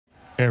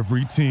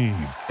Every team,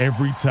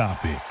 every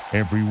topic,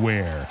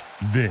 everywhere.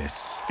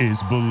 This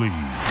is Believe.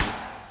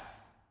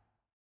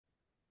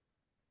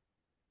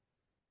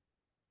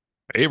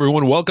 Hey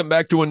everyone, welcome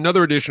back to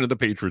another edition of the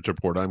Patriots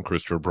Report. I'm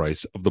Christopher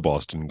Price of the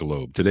Boston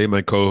Globe. Today,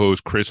 my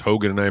co-host Chris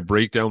Hogan and I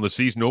break down the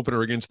season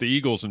opener against the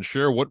Eagles and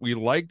share what we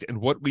liked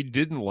and what we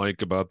didn't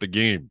like about the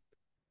game.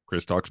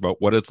 Chris talks about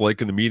what it's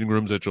like in the meeting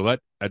rooms at Gillette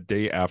a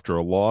day after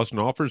a loss and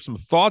offers some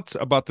thoughts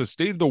about the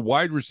state of the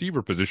wide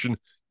receiver position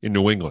in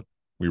New England.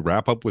 We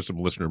wrap up with some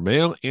listener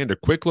mail and a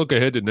quick look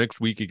ahead to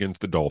next week against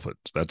the Dolphins.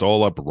 That's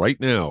all up right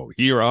now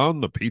here on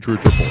the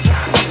Patriots Report.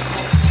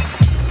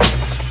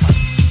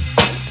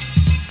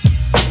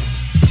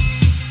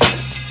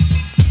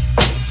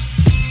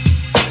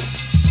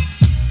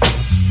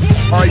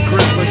 All right,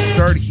 Chris, let's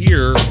start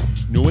here.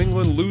 New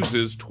England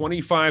loses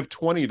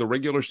 25-20, the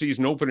regular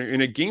season opener, in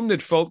a game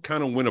that felt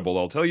kind of winnable.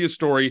 I'll tell you a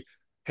story.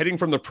 Heading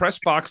from the press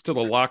box to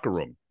the locker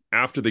room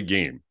after the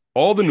game,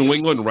 all the New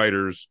England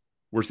writers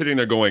were sitting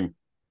there going,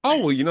 oh,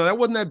 well, that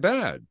wasn't that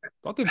bad.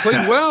 Thought they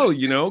played well,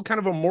 kind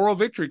of a moral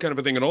victory kind of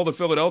a thing. And all the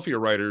Philadelphia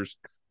writers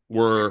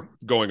were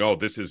going, oh,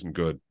 this isn't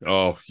good.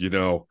 Oh,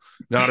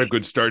 not a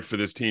good start for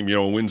this team.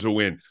 A win's a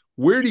win.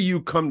 Where do you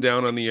come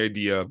down on the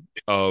idea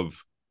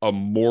of a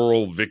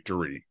moral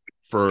victory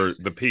for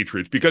the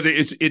Patriots? Because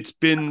it's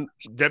been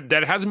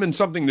that hasn't been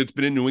something that's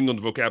been in New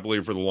England's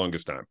vocabulary for the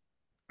longest time.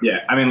 Yeah,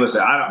 I mean,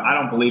 listen, I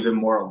don't believe in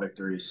moral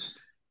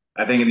victories.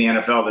 I think in the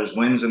NFL there's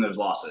wins and there's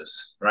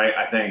losses, right?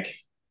 I think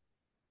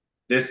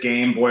this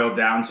game boiled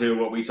down to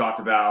what we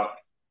talked about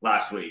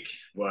last week,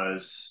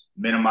 was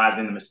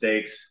minimizing the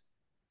mistakes,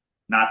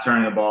 not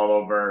turning the ball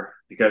over,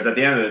 because at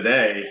the end of the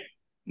day,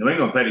 New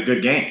England played a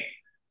good game.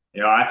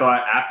 I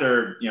thought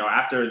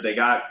after they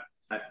got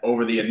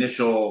over the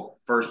initial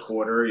first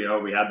quarter,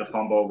 we had the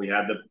fumble, we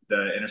had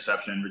the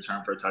interception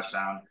return for a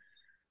touchdown.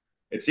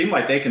 It seemed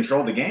like they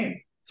controlled the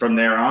game from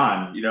there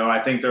on. I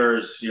think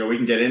there's, we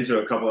can get into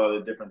a couple of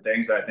the different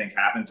things that I think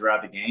happened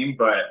throughout the game,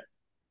 but,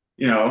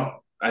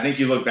 I think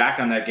you look back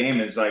on that game,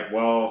 it's like,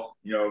 well,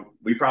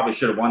 we probably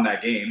should have won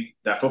that game,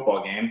 that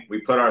football game. We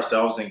put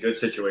ourselves in good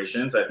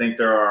situations. I think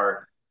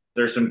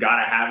there's some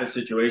gotta have it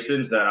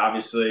situations that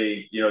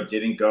obviously,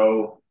 didn't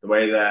go the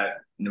way that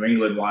New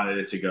England wanted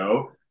it to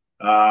go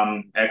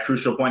at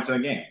crucial points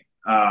in the game.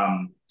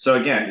 So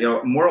again,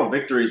 moral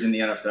victories in the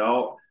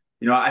NFL,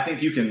 I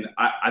think you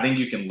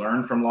can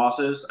learn from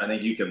losses. I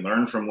think you can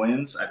learn from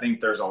wins. I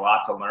think there's a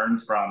lot to learn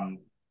from,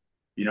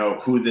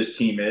 who this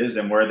team is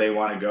and where they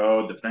want to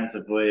go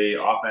defensively,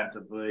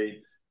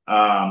 offensively.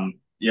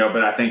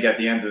 But I think at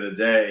the end of the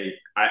day,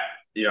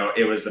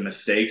 it was the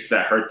mistakes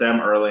that hurt them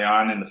early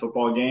on in the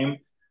football game,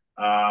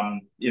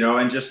 and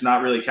just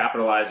not really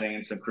capitalizing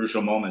in some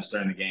crucial moments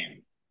during the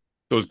game.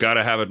 Those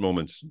gotta have it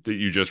moments that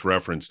you just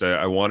referenced.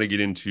 I want to get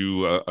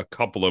into a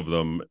couple of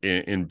them.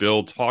 And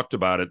Bill talked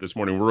about it this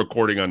morning. We're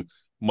recording on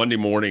Monday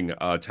morning,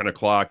 10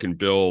 o'clock, and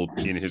Bill,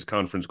 in his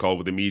conference call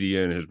with the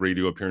media and his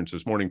radio appearance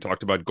this morning,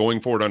 talked about going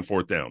forward on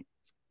fourth down.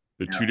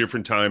 The two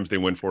different times they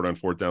went for it on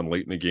fourth down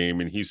late in the game.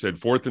 And he said,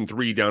 4th and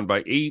 3 down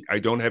by 8. I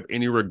don't have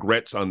any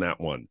regrets on that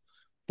one.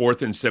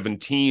 4th and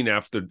 17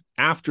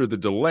 after the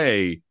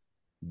delay,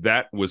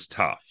 that was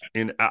tough.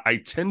 And I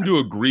tend to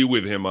agree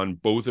with him on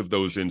both of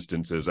those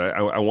instances.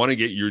 I want to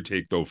get your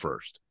take, though,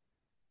 first.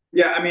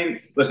 Yeah, I mean,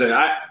 listen,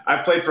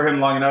 I played for him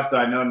long enough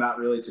that I know not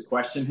really to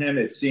question him.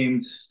 It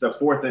seems the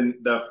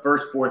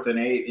first 4th and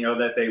 8,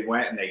 that they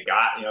went and they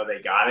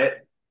got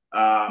it.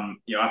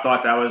 I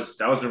thought that was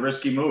a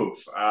risky move.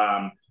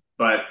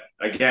 But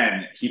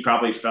again, he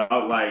probably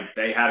felt like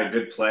they had a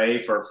good play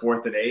for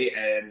 4th and 8,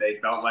 and they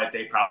felt like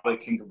they probably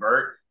can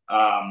convert.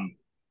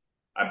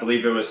 I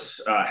believe it was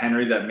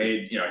Henry that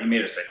made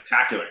a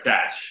spectacular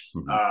catch,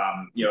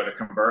 to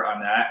convert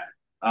on that.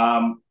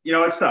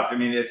 It's tough. I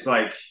mean, it's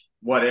like,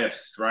 what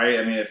ifs, right?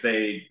 I mean, if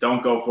they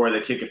don't go for it, they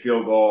kick a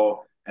field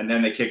goal, and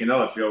then they kick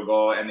another field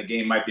goal, and the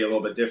game might be a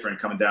little bit different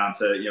coming down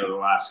to, the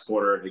last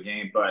quarter of the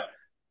game. But,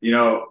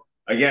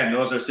 again,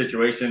 those are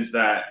situations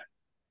that,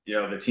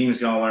 the team's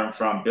going to learn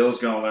from, Bill's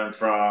going to learn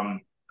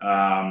from.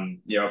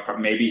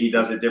 Maybe he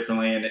does it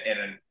differently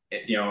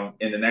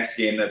in the next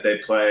game that they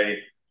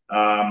play.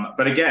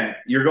 But again,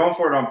 you're going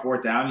for it on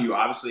fourth down. You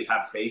obviously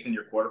have faith in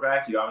your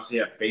quarterback. You obviously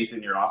have faith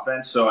in your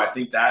offense. So I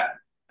think that,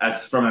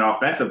 as from an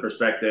offensive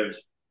perspective,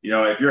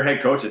 if your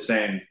head coach is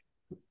saying,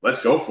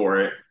 let's go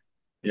for it,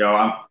 he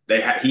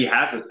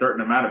has a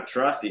certain amount of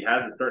trust. He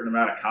has a certain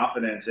amount of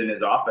confidence in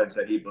his offense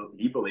that he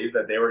believed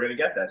that they were going to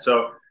get that.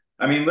 So,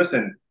 I mean,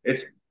 listen,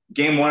 it's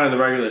game 1 of the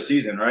regular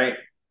season, right?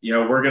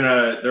 There are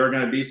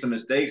going to be some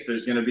mistakes.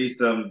 There's going to be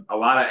a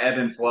lot of ebb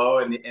and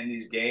flow in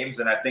these games.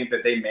 And I think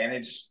that they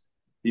managed,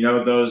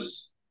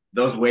 those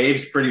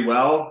waves pretty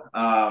well.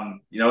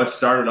 It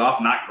started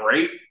off not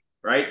great,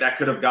 right? That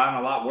could have gotten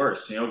a lot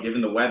worse,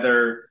 given the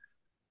weather,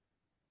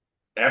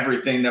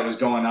 everything that was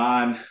going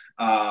on,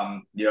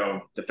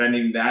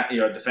 defending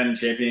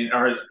champion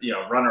or,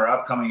 runner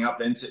up coming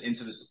up into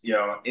this,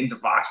 into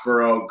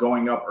Foxborough,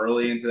 going up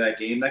early into that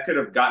game, that could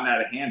have gotten out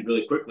of hand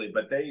really quickly,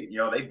 but they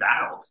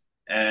battled,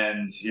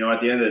 And, at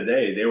the end of the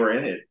day, they were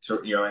in it,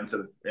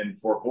 in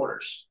 4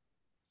 quarters.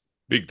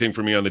 Big thing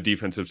for me on the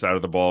defensive side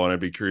of the ball, and I'd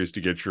be curious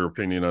to get your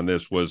opinion on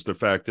this, was the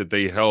fact that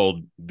they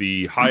held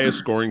the highest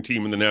scoring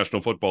team in the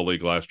National Football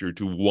League last year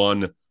to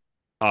one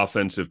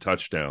offensive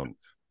touchdown.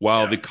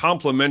 While the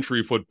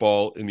complementary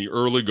football in the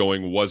early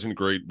going wasn't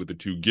great with the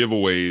 2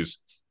 giveaways,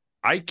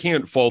 I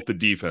can't fault the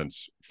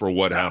defense for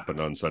what happened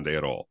on Sunday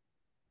at all.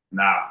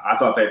 Nah, I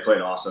thought they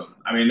played awesome.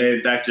 I mean,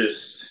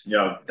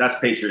 that's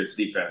Patriots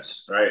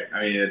defense, right?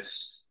 I mean,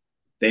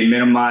 they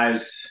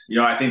minimized,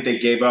 I think they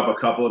gave up a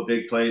couple of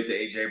big plays to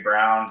A.J.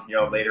 Brown,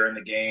 later in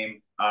the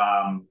game.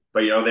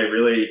 But,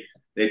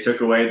 they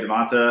took away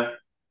Devonta.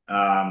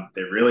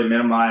 They really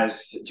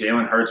minimized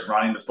Jalen Hurts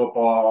running the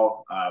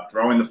football,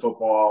 throwing the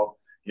football.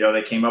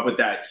 They came up with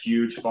that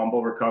huge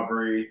fumble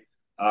recovery.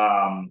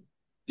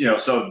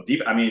 So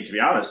deep. I mean, to be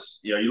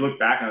honest, you look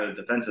back on the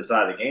defensive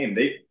side of the game,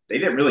 they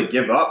didn't really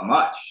give up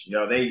much.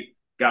 They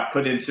got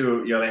put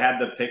into, they had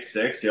the pick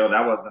six,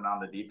 that wasn't on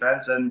the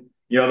defense, and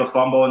the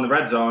fumble in the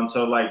red zone.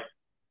 So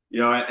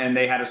and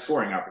they had a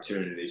scoring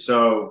opportunity.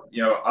 So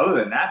other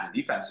than that,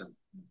 the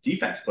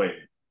defense played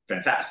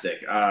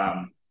fantastic.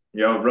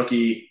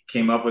 Rookie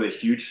came up with a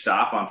huge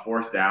stop on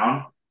 4th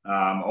down.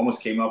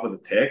 Almost came up with a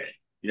pick.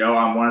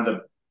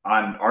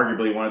 On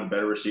arguably one of the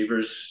better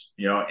receivers,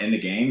 in the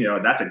game.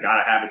 That's a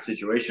gotta have it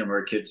situation where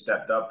a kid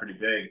stepped up pretty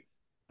big.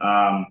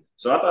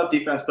 So I thought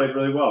defense played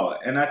really well.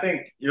 And I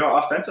think,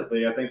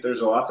 offensively, I think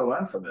there's a lot to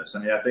learn from this. I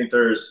mean, I think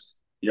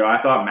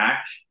I thought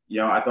Mac,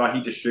 I thought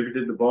he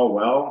distributed the ball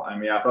well. I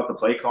mean, I thought the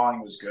play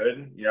calling was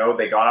good.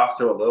 They got off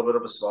to a little bit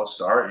of a slow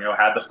start,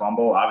 had the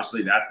fumble.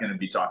 Obviously, that's going to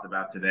be talked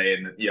about today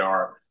in the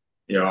PR,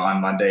 on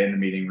Monday in the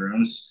meeting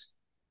rooms.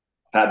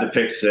 Had the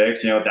pick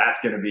six, that's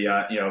going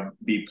to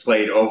be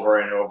played over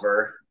and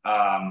over.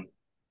 And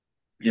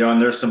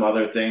there's some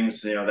other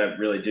things, that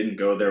really didn't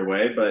go their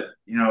way. But,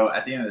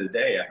 at the end of the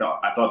day, I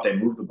thought they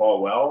moved the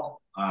ball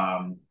well.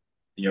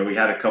 We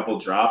had a couple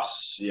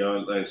drops,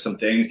 like some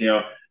things,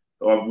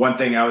 one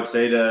thing I would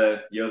say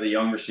to, the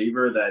young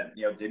receiver that,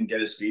 didn't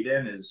get his feet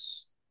in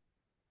is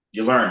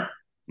you learn,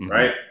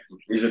 right?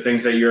 These are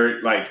things that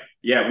you're like,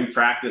 yeah, we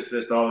practice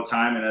this all the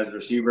time. And as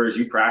receivers,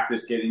 you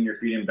practice getting your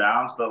feet in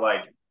bounds, but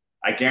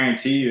I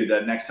guarantee you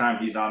that next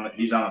time he's on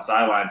the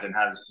sidelines and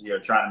has,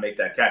 trying to make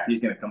that catch, he's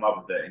going to come up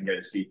with it and get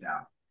his feet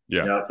down.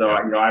 Yeah.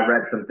 I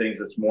read some things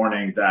this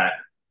morning that,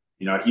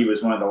 he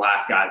was one of the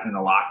last guys in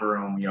the locker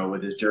room,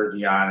 with his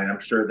jersey on, and I'm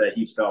sure that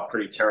he felt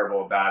pretty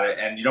terrible about it.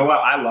 And you know what?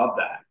 I love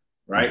that,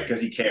 right? Because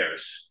he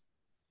cares.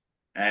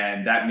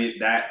 And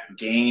that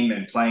game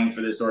and playing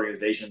for this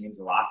organization means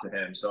a lot to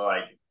him. So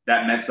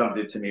that meant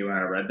something to me when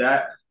I read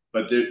that.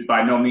 But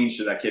by no means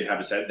should that kid have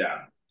his head down.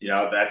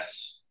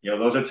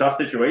 Those are tough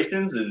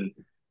situations,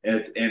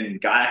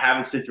 and gotta have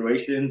in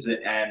situations.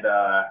 And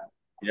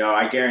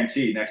I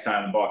guarantee next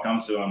time the ball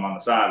comes to him on the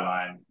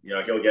sideline,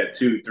 he'll get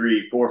 2,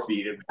 3, 4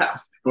 feet in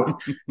bounds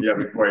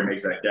before he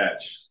makes that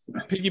catch.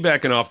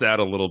 Piggybacking off that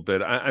a little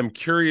bit, I'm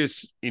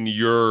curious, in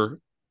your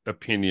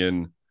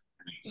opinion,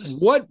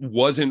 what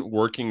wasn't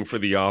working for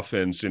the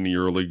offense in the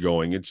early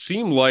going? It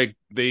seemed like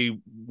they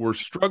were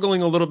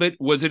struggling a little bit.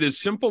 Was it as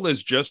simple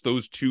as just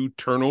those 2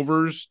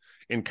 turnovers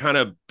and kind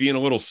of being a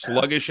little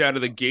sluggish out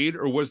of the gate,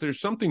 or was there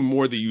something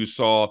more that you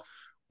saw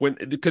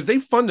because they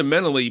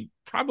fundamentally,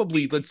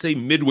 probably, let's say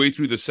midway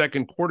through the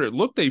second quarter, it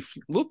looked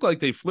like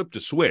they flipped a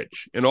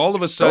switch, and all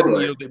of a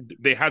sudden,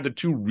 they had the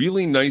 2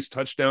 really nice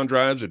touchdown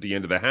drives at the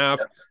end of the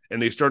half,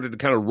 and they started to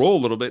kind of roll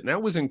a little bit, and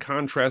that was in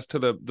contrast to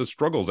the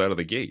struggles out of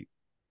the gate.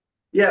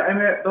 Yeah, I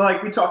mean,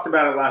 we talked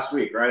about it last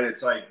week, right?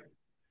 It's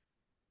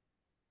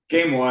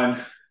game 1.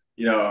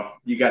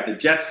 You got the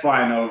Jets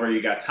flying over,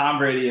 you got Tom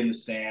Brady in the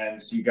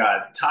stands, you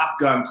got Top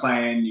Gun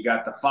playing, you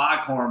got the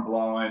foghorn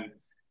blowing.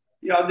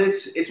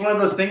 It's one of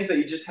those things that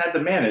you just had to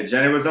manage,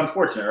 and it was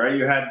unfortunate, right?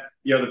 You had,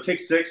 the pick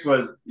six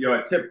was,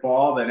 a tip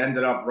ball that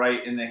ended up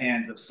right in the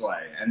hands of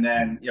Slay, and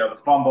then, the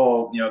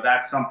fumble,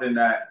 that's something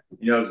that,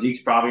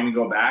 Zeke's probably going to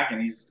go back,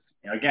 and he's,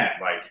 again,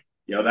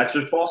 that's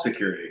just ball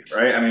security,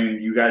 right? I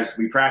mean,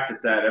 we practice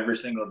that every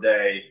single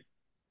day,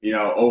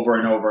 over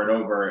and over and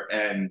over,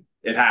 and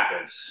it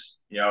happens.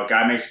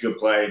 Guy makes a good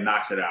play,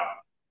 knocks it out.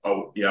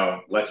 Oh,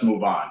 let's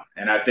move on.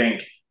 And I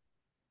think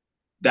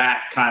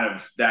that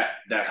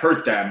that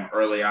hurt them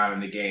early on in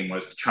the game,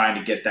 was trying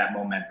to get that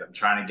momentum,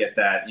 trying to get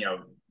that,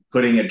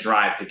 putting a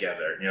drive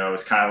together. It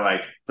was kind of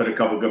like put a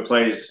couple good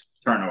plays,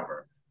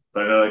 turnover,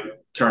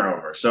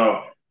 turnover.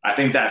 So I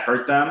think that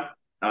hurt them.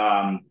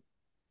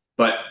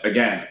 But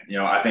again,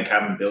 I think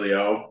having Billy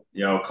O,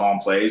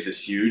 calling plays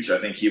is huge. I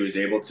think he was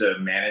able to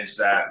manage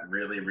that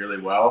really, really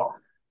well.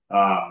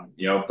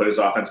 Put his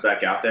offense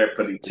back out there,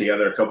 putting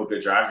together a couple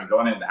good drives, and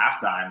going into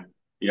halftime,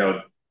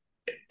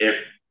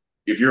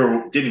 if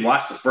you didn't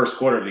watch the first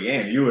quarter of the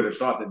game, you would have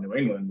thought that New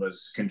England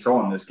was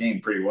controlling this game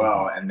pretty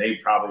well, and they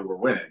probably were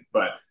winning.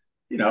 But,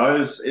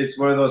 it's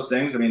one of those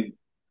things. I mean,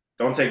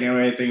 don't take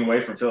anything away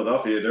from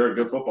Philadelphia. They're a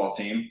good football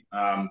team.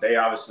 They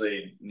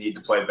obviously need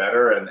to play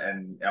better,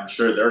 and I'm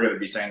sure they're going to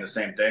be saying the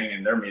same thing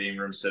in their meeting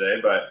rooms today.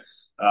 But,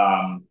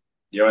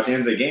 at the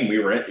end of the game, we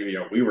were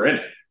in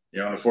it.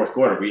 In the fourth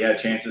quarter, we had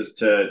chances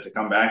to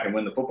come back and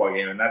win the football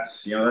game, and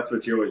that's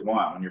what you always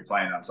want when you're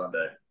playing on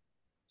Sunday.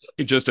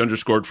 It just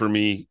underscored for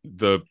me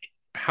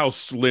how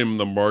slim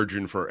the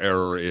margin for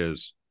error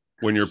is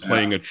when you're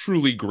playing a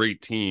truly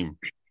great team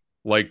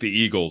like the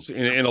Eagles.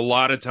 And a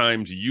lot of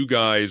times you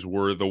guys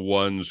were the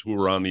ones who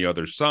were on the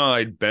other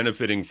side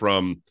benefiting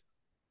from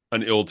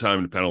an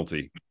ill-timed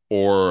penalty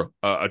or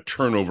a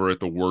turnover at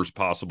the worst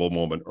possible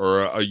moment,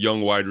 or a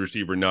young wide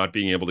receiver not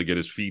being able to get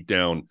his feet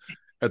down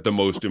at the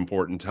most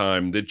important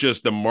time. That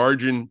just the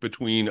margin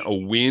between a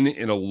win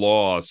and a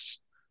loss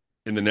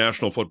in the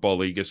National Football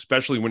League,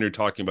 especially when you're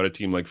talking about a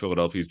team like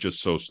Philadelphia, is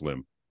just so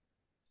slim.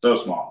 So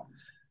small.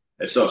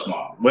 It's so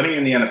small. Winning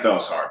in the NFL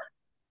is hard.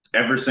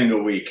 Every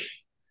single week,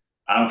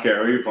 I don't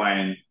care who you're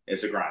playing,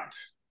 it's a grind,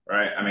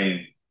 right? I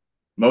mean,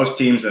 most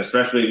teams,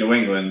 especially New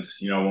England,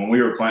 when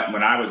we were playing,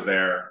 when I was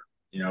there,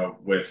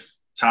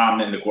 with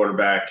Tom in the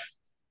quarterback,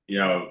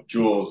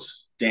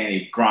 Jules,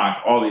 Danny,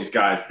 Gronk, all these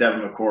guys,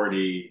 Devin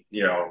McCourty,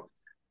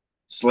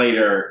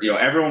 Slater,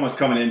 everyone was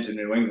coming into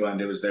New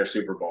England. It was their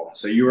Super Bowl.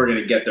 So you were going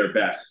to get their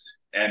best.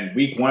 And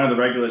week one of the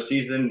regular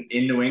season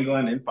in New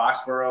England, in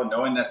Foxborough,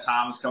 knowing that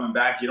Tom's coming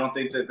back, you don't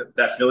think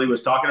that Philly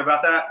was talking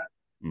about that?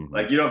 Mm-hmm.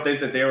 Like, you don't think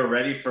that they were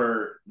ready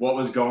for what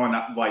was going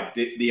on, like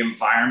the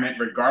environment,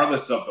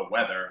 regardless of the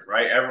weather,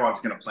 right?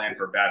 Everyone's going to plan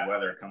for bad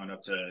weather coming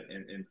up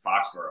in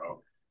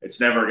Foxborough. It's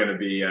never going to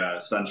be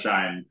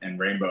sunshine and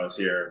rainbows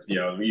here.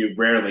 You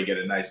rarely get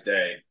a nice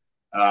day.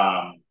 They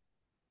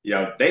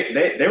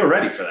were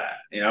ready for that,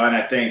 and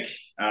I think,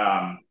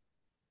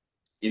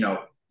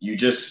 you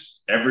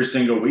just, every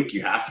single week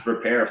you have to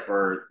prepare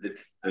for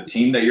the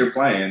team that you're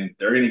playing.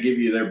 They're going to give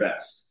you their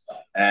best,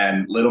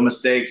 and little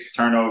mistakes,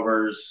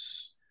 turnovers,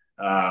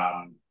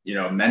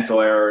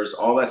 mental errors,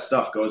 all that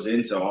stuff goes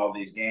into all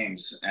these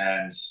games.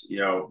 And,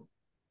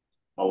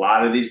 a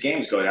lot of these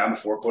games go down to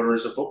 4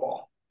 quarters of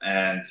football.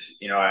 And,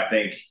 I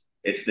think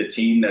it's the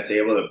team that's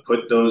able to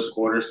put those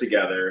quarters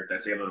together,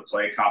 that's able to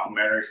play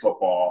complementary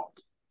football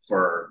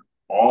for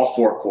all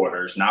 4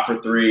 quarters, not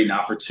for 3,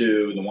 not for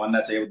 2, the one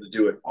that's able to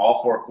do it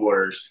all 4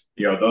 quarters.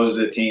 Those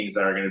are the teams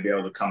that are going to be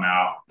able to come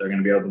out. They're going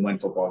to be able to win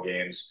football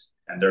games,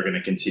 and they're going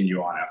to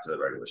continue on after the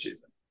regular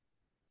season.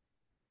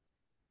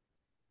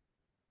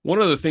 One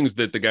of the things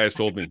that the guys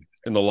told me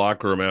in the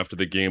locker room after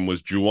the game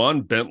was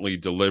Juwan Bentley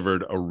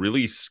delivered a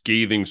really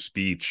scathing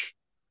speech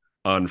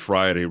on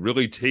Friday,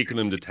 really taking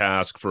them to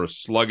task for a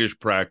sluggish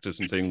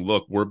practice and saying,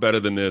 look, we're better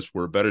than this.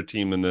 We're a better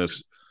team than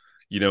this.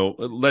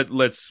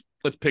 Let's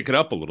pick it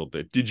up a little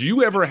bit. Did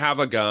you ever have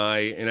a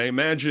guy, and I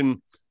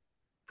imagine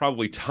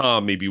probably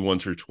Tom maybe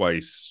once or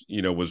twice,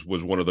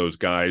 was one of those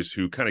guys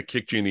who kind of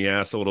kicked you in the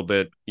ass a little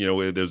bit.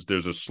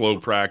 There's a slow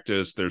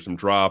practice, there's some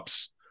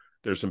drops,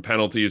 there's some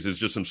penalties, there's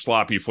just some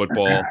sloppy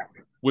football.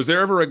 Was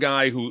there ever a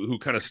guy who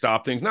kind of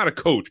stopped things, not a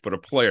coach, but a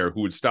player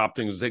who would stop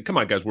things and say, come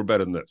on, guys, we're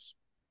better than this?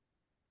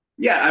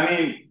 Yeah,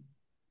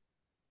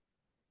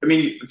 I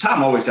mean,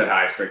 Tom always had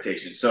high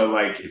expectations. So,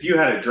 like, if you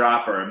had a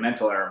drop or a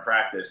mental error in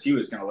practice, he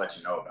was going to let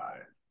you know about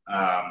it.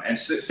 And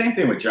same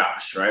thing with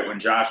Josh, right? When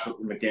Josh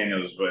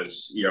McDaniels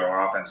was,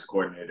 our offensive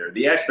coordinator,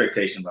 the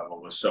expectation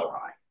level was so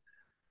high.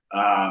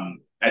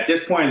 At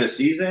this point of the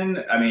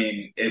season, I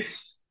mean,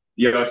 it's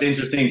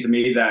interesting to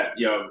me that,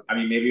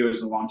 maybe it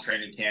was a long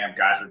training camp,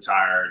 guys were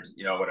tired,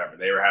 whatever.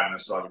 They were having a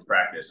sluggish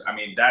practice. I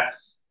mean,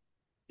 that's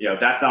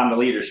on the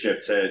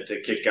leadership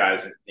to kick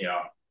guys,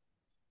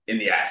 in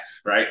the ass,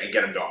 right, and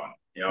get them going.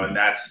 And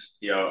that's,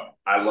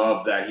 I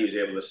love that he was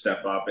able to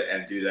step up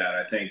and do that.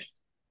 I think,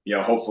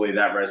 hopefully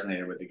that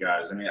resonated with the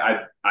guys. I mean,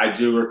 I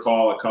do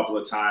recall a couple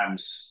of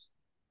times,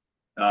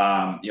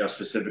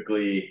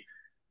 specifically,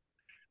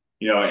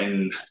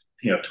 in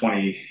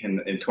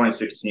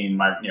 2016,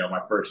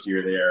 my first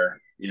year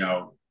there,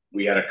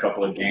 we had a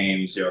couple of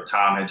games.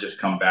 Tom had just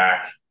come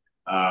back.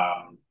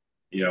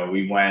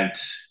 We went,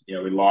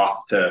 we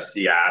lost to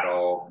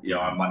Seattle,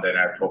 on Monday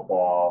Night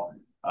Football.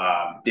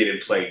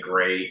 Didn't play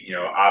great,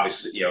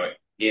 obviously,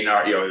 in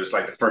our, it was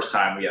like the first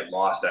time we had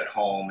lost at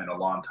home in a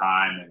long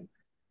time. And,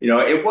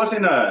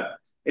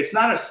 it's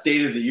not a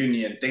State of the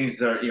Union.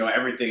 Things are,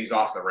 everything's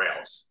off the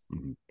rails.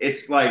 Mm-hmm.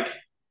 It's like,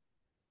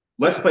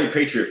 let's play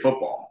Patriot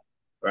football,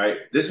 right?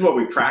 This is what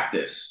we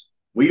practice.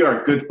 We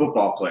are good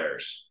football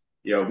players.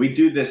 We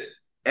do this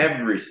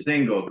every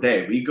single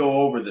day. We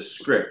go over the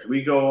script.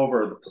 We go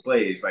over the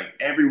plays. Like,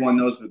 everyone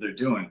knows what they're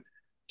doing.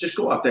 Just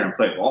go out there and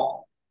play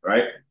ball,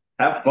 right?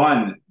 Have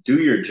fun, do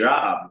your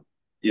job,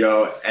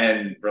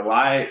 and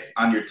rely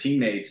on your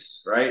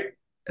teammates, right?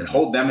 And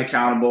hold them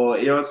accountable.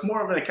 It's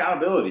more of an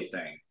accountability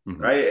thing,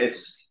 mm-hmm. right?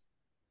 It's,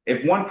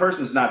 if one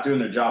person's not doing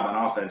their job on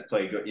offense,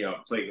 play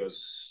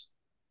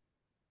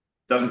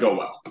doesn't go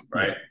well,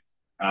 right?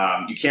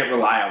 Mm-hmm. You can't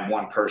rely on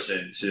one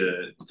person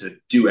to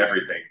do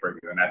everything for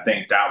you. And I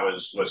think that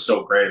was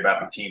so great about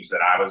the teams that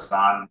I was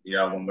on,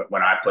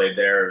 when I played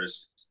there.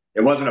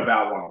 It wasn't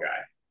about one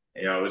guy.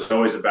 It was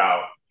always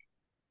about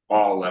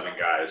all 11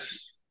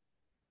 guys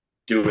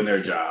doing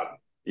their job,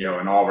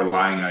 and all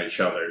relying on each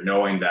other,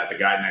 knowing that the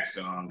guy next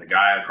to him, the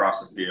guy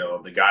across the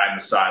field, the guy on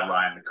the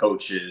sideline, the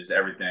coaches,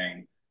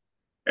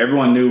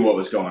 everyone knew what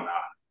was going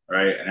on,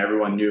 right? And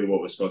everyone knew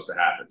what was supposed to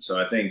happen. So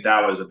I think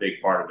that was a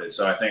big part of it.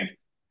 So I think,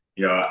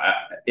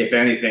 if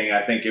anything,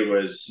 I think it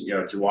was,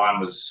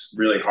 Juwan was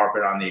really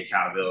harping on the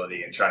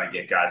accountability and trying to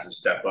get guys to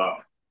step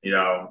up.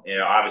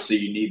 Obviously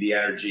you need the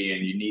energy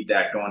and you need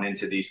that going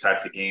into these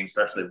types of games,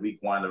 especially week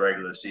one of the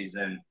regular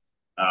season.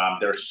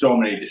 There are so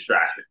many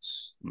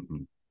distractions.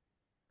 Mm-hmm.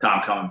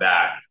 Tom coming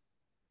back,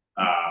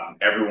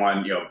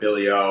 everyone,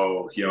 Billy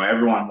O,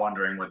 everyone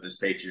wondering what this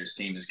Patriots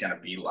team is going to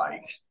be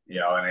like,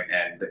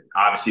 and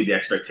obviously the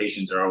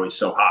expectations are always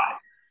so high,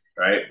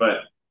 right?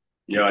 But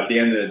at the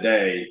end of the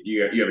day,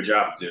 you have a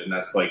job to do, and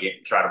that's like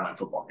try to win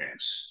football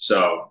games.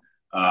 So,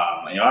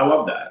 I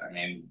love that. I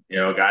mean,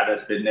 a guy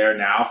that's been there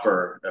now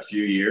for a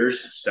few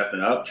years, stepping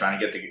up, trying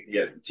to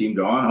get the team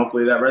going.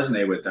 Hopefully that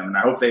resonated with them, and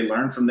I hope they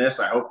learned from this.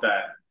 I hope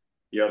that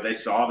they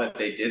saw that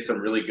they did some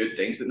really good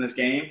things in this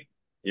game,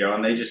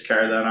 and they just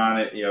carry that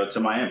on to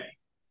Miami.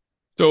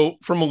 So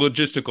from a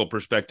logistical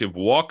perspective,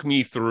 walk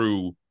me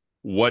through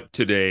what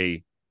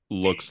today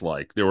looks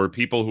like. There were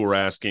people who were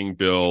asking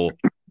Bill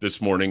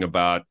this morning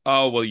about,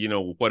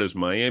 what does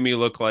Miami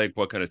look like?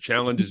 What kind of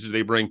challenges do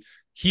they bring?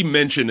 He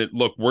mentioned that,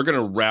 look, we're going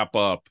to wrap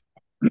up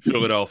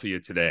Philadelphia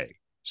today.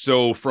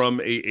 So from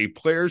a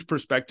player's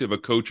perspective, a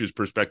coach's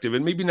perspective,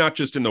 and maybe not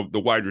just in the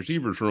wide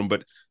receivers room,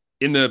 but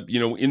in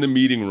the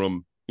meeting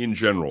room in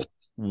general,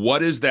 what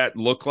does that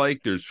look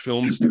like? There's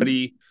film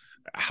study.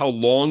 How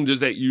long does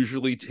that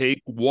usually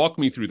take? Walk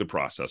me through the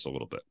process a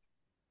little bit.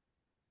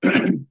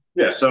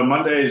 Yeah, so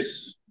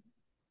Mondays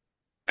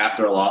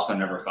after a loss are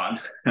never fun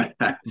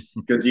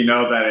because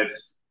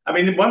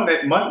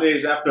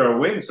Mondays after a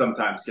win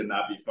sometimes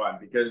cannot be fun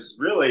because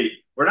really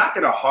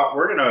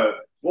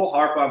we'll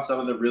harp on some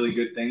of the really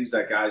good things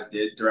that guys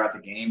did throughout the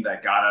game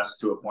that got us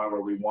to a point where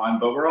we won,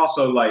 but we're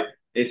also like,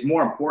 it's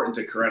more important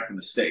to correct the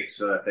mistakes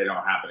so that they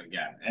don't happen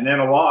again. And in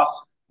a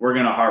loss, we're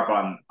going to harp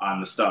on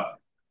the stuff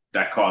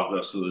that caused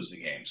us to lose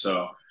the game.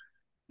 So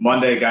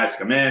Monday, guys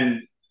come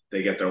in,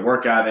 they get their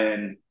workout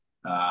in.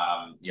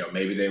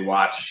 Maybe they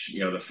watch,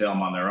 the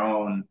film on their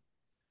own.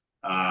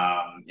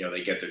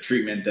 They get the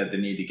treatment that they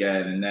need to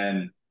get. And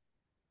then,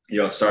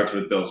 it starts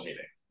with Bill's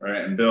meeting,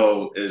 right? And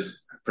Bill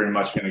is pretty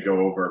much going to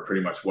go over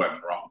pretty much what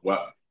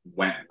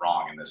went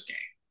wrong in this game.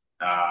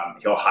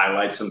 He'll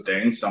highlight some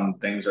things. Some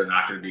things are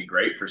not going to be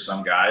great for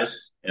some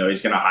guys.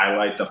 He's going to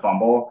highlight the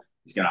fumble.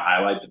 He's going to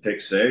highlight the pick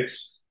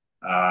six.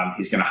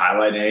 He's going to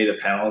highlight any of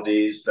the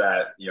penalties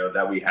that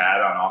we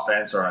had on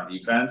offense or on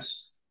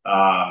defense.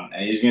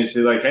 And he's going to say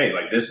like, hey,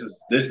 like this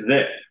is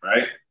it,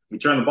 right? If we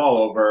turn the ball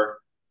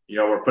over,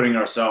 we're putting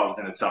ourselves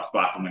in a tough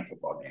spot to win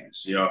football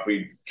games. If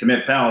we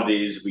commit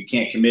penalties, we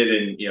can't commit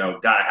and,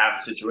 got to have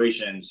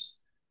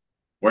situations,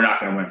 we're not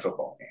going to win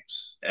football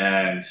games.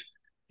 And,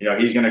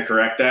 he's going to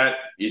correct that.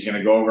 He's going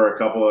to go over a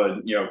couple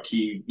of,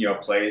 key,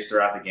 plays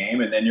throughout the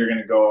game. And then you're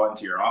going to go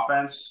into your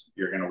offense.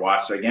 You're going to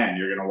watch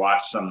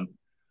some,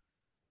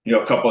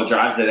 a couple of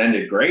drives that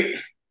ended great.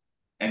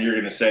 And you're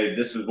going to say,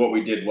 this is what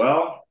we did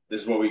well.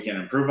 This is what we can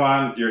improve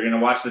on. You're going to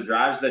watch the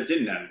drives that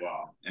didn't end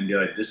well and be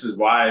like, this is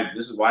why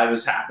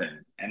this happened.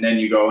 And then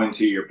you go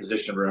into your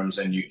position rooms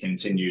and you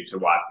continue to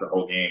watch the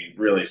whole game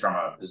really from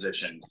a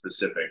position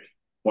specific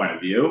point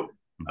of view.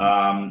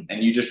 And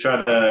you just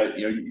try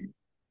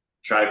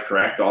to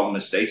correct all the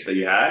mistakes that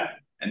you had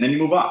and then you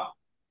move on,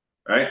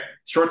 right?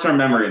 Short-term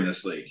memory in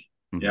this league,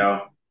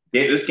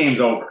 this game's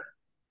over.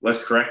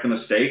 Let's correct the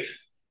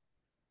mistakes,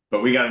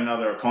 but we got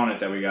another opponent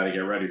that we got to get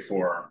ready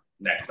for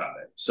next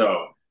Sunday.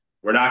 So,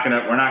 we're not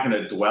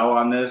gonna dwell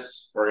on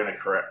this. We're gonna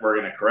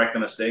correct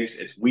the mistakes.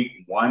 It's week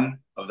one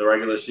of the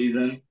regular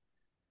season.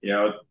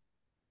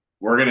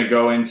 We're gonna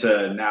go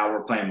into now.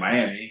 We're playing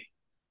Miami,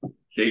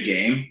 big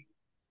game,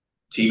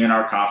 team in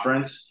our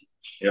conference.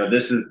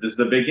 This is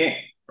the big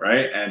game,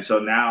 right? And so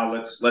now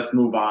let's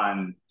move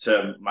on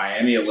to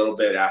Miami a little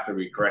bit after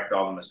we correct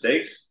all the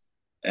mistakes,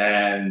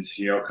 and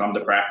come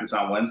to practice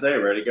on Wednesday,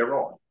 ready to get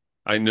rolling.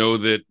 I know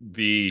that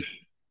the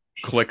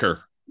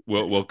clicker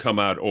will come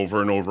out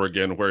over and over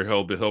again where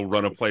he'll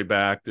run a play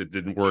back that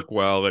didn't work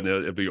well and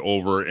it'll be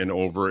over and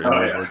over and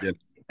over again.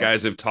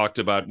 Guys have talked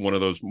about one of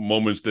those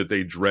moments that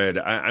they dread.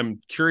 I'm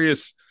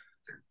curious,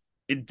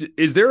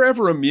 is there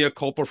ever a mea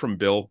culpa from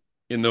Bill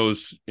in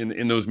those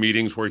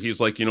meetings where he's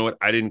like, what,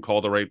 I didn't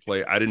call the right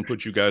play. I didn't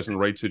put you guys in the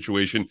right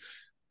situation.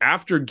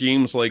 After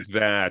games like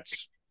that,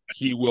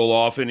 he will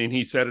often, and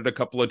he said it a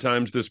couple of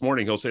times this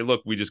morning, he'll say,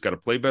 look, we just got to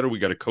play better. We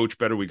got to coach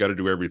better. We got to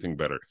do everything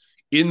better.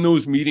 In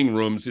those meeting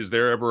rooms, is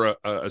there ever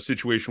a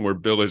situation where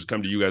Bill has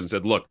come to you guys and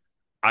said, look,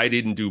 I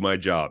didn't do my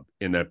job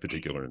in that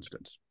particular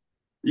instance?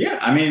 Yeah.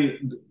 I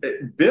mean,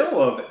 Bill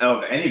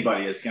of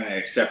anybody is going to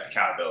accept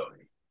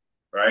accountability,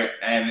 right?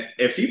 And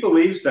if he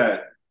believes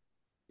that,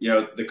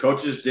 the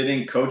coaches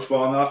didn't coach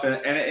well enough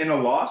and in a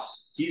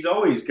loss, he's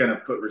always going to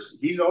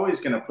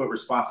put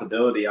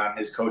responsibility on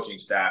his coaching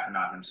staff and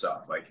on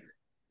himself. Like,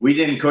 we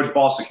didn't coach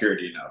ball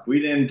security enough.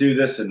 We didn't do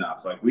this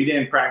enough. Like, we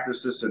didn't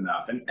practice this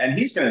enough. And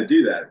he's going to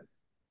do that.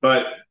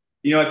 But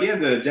at the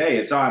end of the day,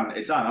 it's on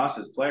us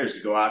as players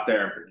to go out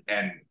there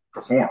and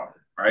perform,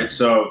 right?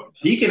 So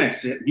he can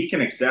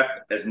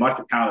accept as much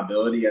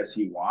accountability as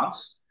he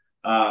wants.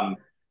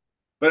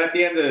 But at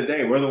the end of the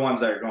day, we're the ones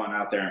that are going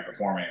out there and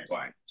performing and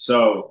playing.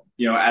 So,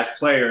 as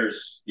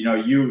players,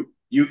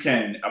 you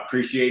can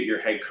appreciate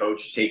your head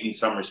coach taking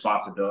some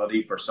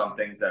responsibility for some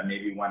things that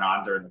maybe went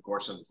on during the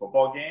course of the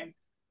football game.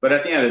 But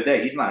at the end of the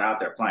day, he's not out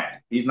there playing.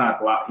 He's not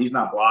blocking.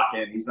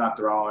 He's not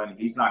throwing.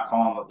 He's not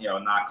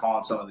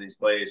calling some of these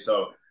plays.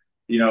 So,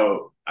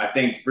 I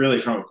think really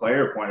from a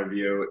player point of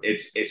view,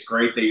 it's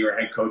great that your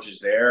head coach is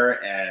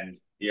there, and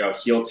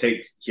he'll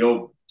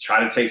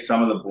try to take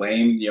some of the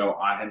blame,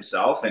 on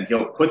himself, and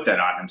he'll put that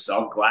on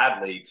himself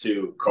gladly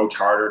to coach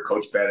harder,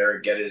 coach better,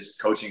 get his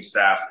coaching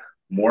staff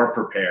more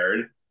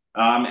prepared.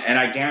 And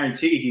I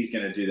guarantee he's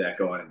going to do that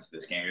going into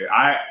this game.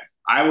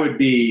 I would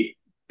be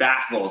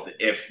baffled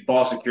if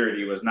ball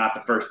security was not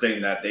the first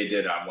thing that they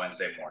did on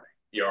Wednesday morning,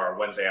 or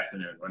Wednesday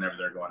afternoon, whenever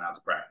they're going out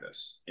to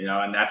practice,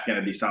 and that's going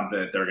to be something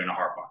that they're going to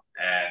harp on.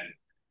 And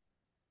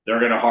they're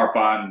going to harp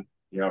on,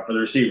 for the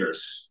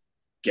receivers,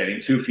 getting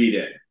 2 feet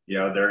in.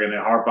 They're going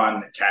to harp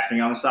on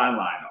catching on the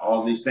sideline, all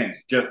of these things,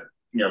 just,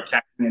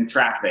 catching in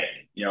traffic,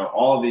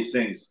 all of these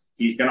things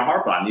he's going to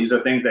harp on. These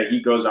are things that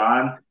he goes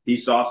on. He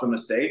saw some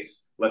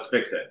mistakes. Let's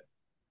fix it.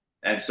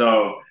 And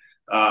so,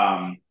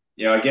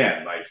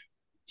 again, like,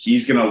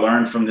 he's going to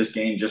learn from this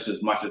game just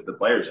as much as the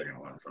players are going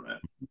to learn from it.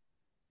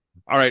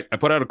 All right. I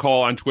put out a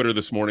call on Twitter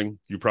this morning.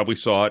 You probably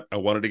saw it. I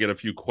wanted to get a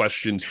few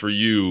questions for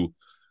you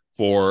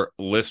for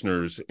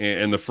listeners.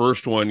 And the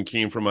first one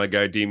came from my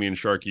guy, Damien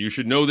Sharkey. You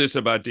should know this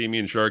about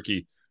Damien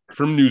Sharkey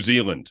from New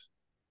Zealand.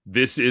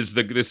 This is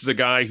a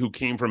guy who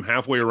came from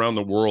halfway around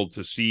the world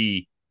to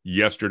see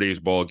yesterday's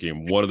ball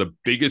game. One of the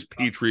biggest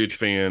Patriots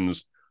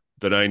fans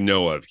that I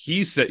know of.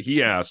 He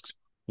asks,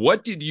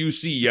 what did you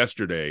see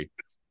yesterday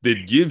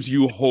that gives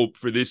you hope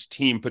for this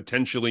team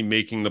potentially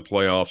making the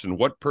playoffs, and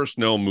what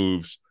personnel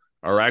moves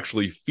are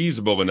actually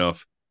feasible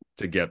enough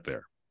to get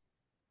there?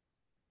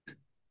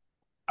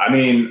 I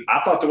mean,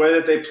 I thought the way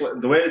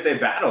that they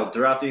battled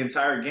throughout the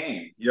entire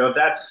game,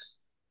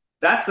 that's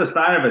the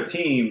sign of a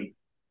team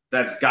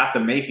that's got the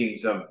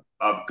makings of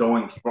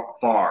going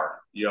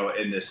far,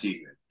 in this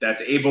season. That's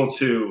able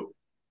to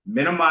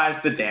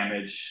minimize the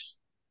damage,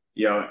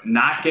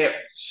 not get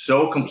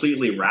so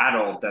completely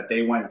rattled that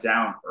they went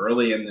down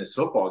early in this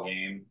football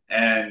game.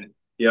 And,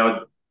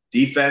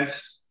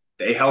 defense,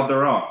 they held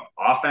their own.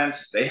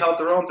 Offense, they held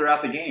their own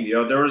throughout the game.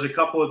 There was a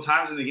couple of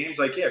times in the games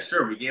like, yeah,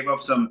 sure, we gave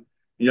up some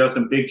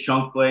big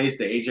chunk plays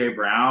to A.J.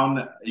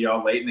 Brown,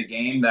 late in the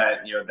game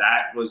that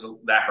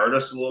hurt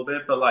us a little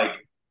bit. But,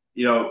 like,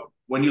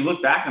 when you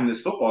look back on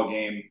this football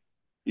game,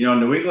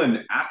 New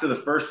England, after the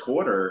first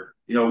quarter,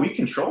 we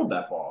controlled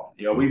that ball.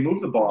 We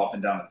moved the ball up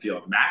and down the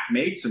field. Mac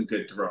made some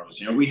good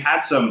throws. We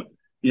had some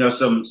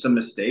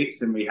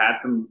mistakes, and we had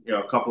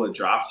a couple of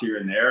drops here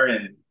and there.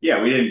 And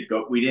yeah, we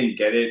didn't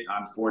get it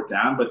on 4th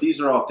down, but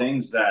these are all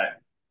things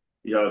that,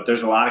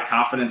 there's a lot of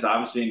confidence,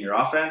 obviously, in your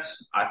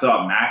offense. I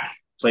thought Mac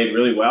played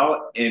really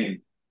well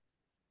in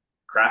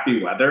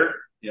crappy weather.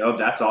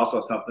 That's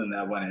also something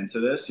that went into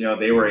this.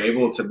 They were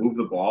able to move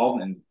the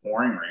ball in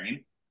pouring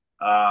rain.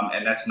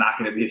 And that's not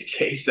going to be the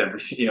case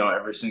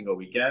every single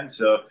weekend.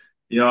 So,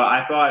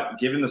 I thought,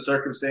 given the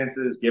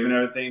circumstances, given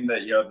everything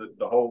that,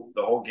 the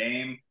whole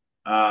game,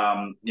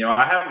 I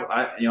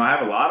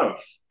have a lot of,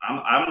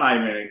 I'm not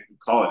even going to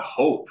call it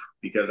hope,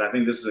 because I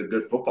think this is a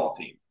good football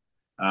team.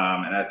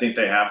 And I think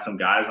they have some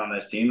guys on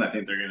this team. I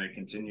think they're going to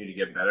continue to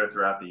get better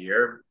throughout the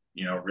year,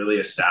 really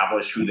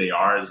establish who they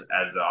are as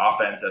the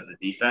offense, as the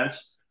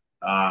defense.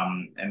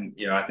 And,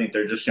 I think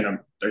they're going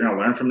to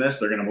learn from this.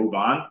 They're going to move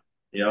on.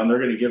 And they're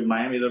going to give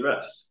Miami their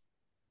best.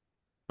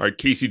 All right,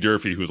 Casey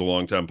Durfee, who's a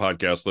longtime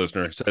podcast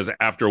listener, says,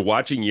 after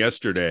watching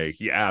yesterday,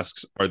 he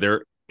asks, are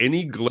there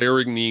any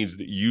glaring needs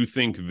that you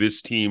think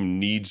this team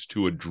needs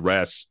to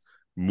address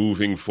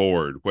moving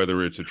forward,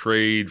 whether it's a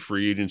trade,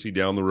 free agency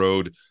down the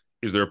road?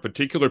 Is there a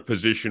particular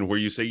position where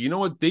you say, you know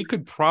what, they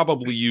could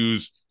probably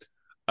use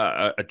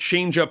a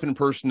change up in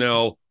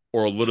personnel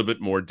or a little bit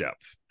more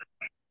depth?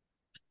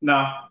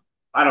 No,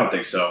 I don't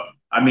think so.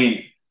 I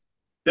mean,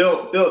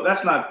 Bill,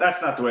 that's not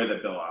the way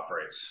that Bill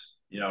operates.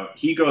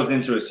 He goes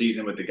into a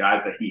season with the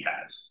guys that he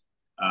has.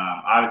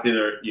 Obviously,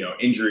 there,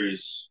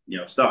 injuries,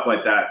 stuff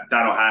like that.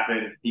 That'll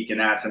happen. He can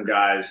add some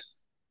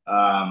guys.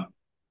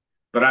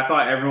 But I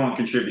thought everyone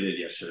contributed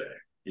yesterday.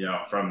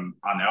 From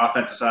on the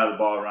offensive side of the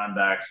ball, running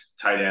backs,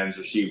 tight ends,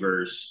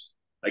 receivers.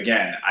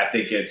 Again, I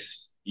think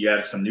you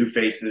have some new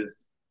faces,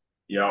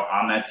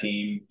 on that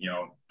team.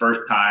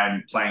 First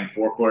time playing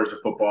 4 quarters of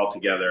football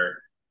together.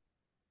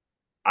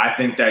 I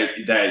think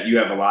that you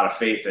have a lot of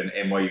faith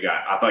in what you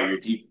got. I thought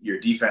your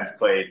defense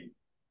played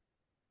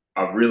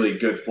a really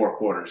good 4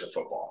 quarters of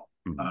football.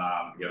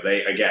 Mm-hmm.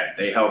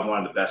 They held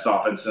one of the best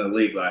offenses in the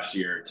league last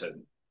year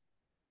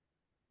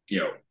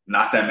to,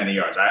 not that many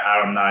yards.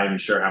 I'm not even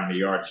sure how many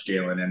yards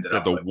Jalen ended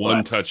up with.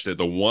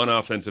 The one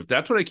offensive.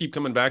 That's what I keep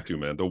coming back to,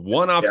 man. The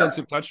one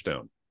offensive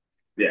touchdown.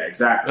 Yeah,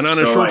 exactly. And on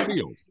a short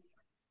field.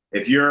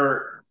 If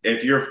you're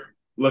if you're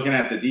looking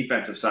at the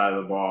defensive side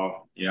of the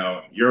ball,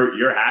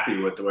 you're happy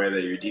with the way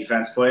that your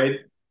defense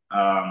played.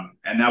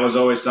 And that was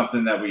always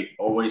something that we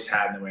always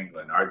had in New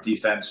England. Our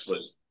defense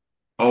was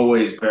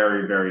always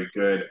very, very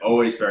good,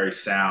 always very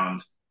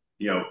sound,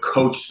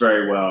 coached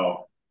very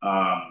well.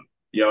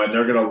 And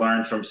they're going to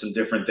learn from some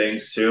different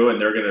things too,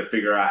 and they're going to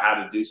figure out how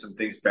to do some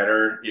things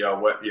better.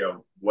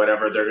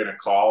 Whatever they're going to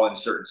call in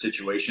certain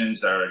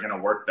situations that are going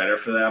to work better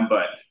for them.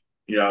 But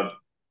the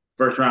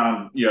first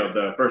round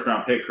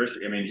pick,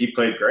 Christian. I mean, he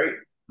played great.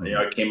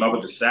 Came up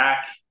with the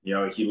sack.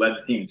 He led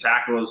the team in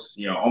tackles.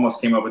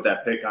 Almost came up with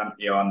that pick on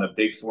the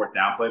big fourth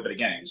down play. But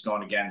again, he was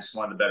going against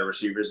one of the better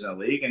receivers in the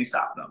league, and he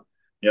stopped them.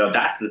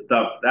 That's the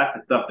stuff. That's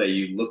the stuff that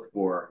you look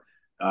for,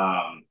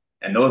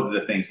 and those are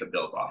the things to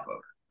build off of.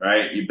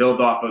 Right, you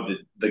build off of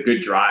the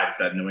good drives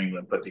that New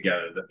England put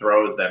together, the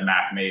throws that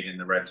Mac made in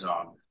the red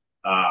zone.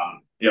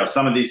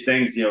 Some of these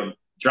things,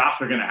 drops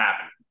are going to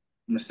happen,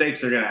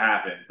 mistakes are going to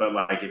happen, but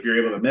like if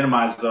you're able to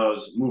minimize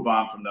those, move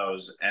on from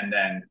those, and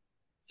then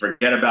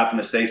forget about the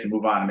mistakes and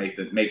move on and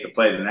make the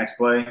play the next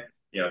play.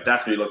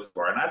 That's what you look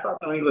for. And I thought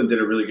New England did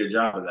a really good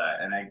job of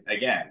that. And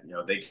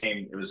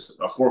it was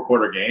a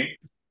 4-quarter game,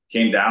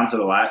 came down to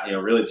the last,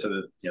 really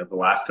to the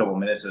last couple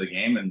minutes of the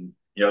game, and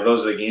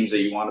those are the games that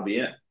you want to be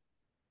in.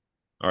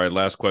 All right,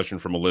 last question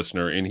from a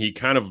listener, and he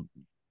kind of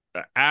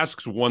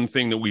asks one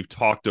thing that we've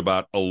talked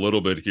about a little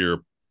bit here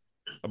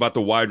about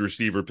the wide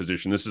receiver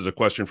position. This is a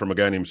question from a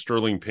guy named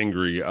Sterling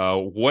Pingree.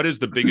 What is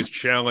the biggest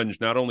challenge,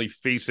 not only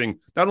facing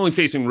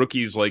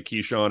rookies like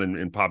Kayshon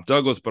and Pop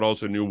Douglas, but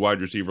also new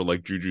wide receiver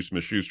like Juju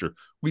Smith-Schuster?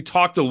 We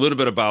talked a little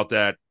bit about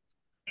that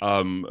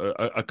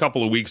a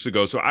couple of weeks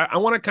ago. So I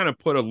want to kind of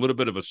put a little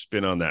bit of a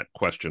spin on that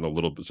question a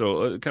little bit.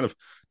 So kind of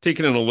take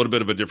it in a little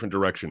bit of a different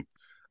direction.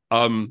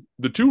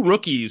 The two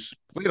rookies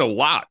played a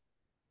lot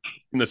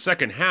in the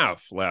second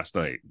half last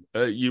night.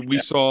 We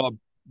saw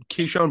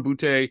Kayshon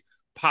Boutte,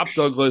 Pop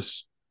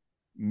Douglas,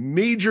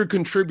 major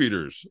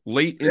contributors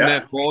late in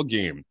that ball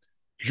game.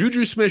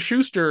 Juju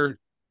Smith-Schuster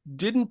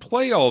didn't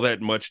play all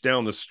that much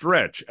down the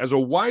stretch. As a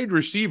wide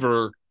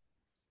receiver,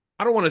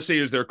 I don't want to say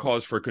is there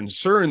cause for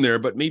concern there,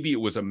 but maybe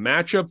it was a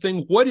matchup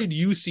thing. What did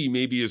you see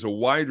maybe as a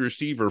wide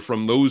receiver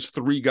from those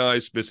three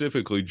guys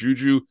specifically,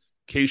 Juju,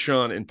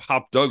 Kayshon, and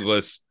Pop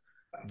Douglas,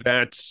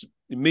 that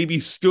maybe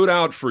stood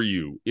out for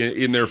you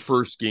in their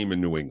first game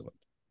in New England?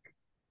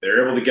 They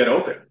were able to get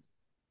open,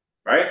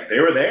 right? They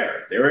were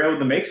there. They were able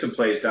to make some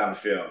plays down the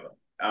field.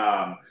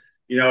 I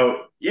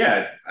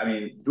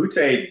mean,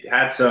 Boutte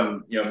had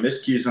some,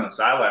 miscues on the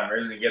sideline where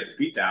he doesn't get the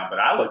feet down, but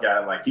I look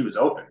at it like he was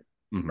open,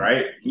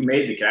 right? He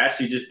made the catch.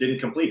 He just didn't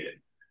complete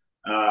it.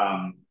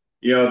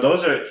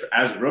 Those are,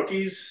 as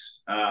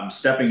rookies,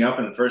 stepping up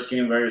in the first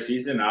game of every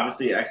season,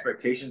 obviously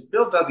expectations.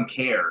 Bill doesn't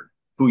care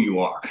who you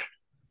are.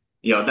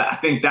 I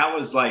think that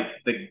was like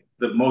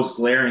the most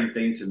glaring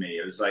thing to me.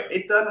 It was like,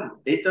 it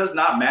does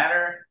not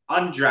matter.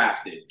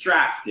 Undrafted,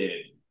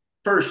 drafted,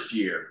 first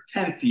year,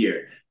 10th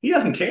year. He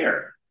doesn't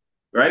care,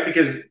 right?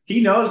 Because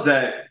he knows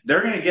that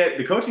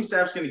the coaching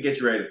staff's going to get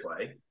you ready to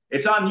play.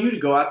 It's on you to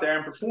go out there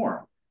and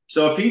perform.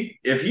 So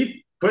if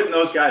he putting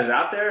those guys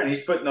out there and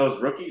he's putting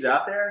those rookies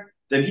out there,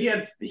 then he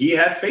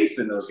had faith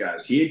in those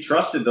guys. He had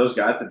trusted those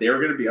guys that they were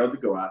going to be able to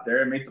go out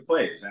there and make the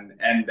plays.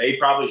 And they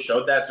probably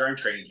showed that during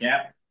training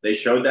camp. They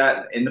showed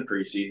that in the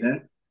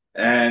preseason,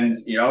 and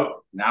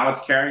now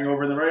it's carrying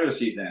over in the regular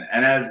season.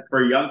 And as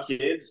for young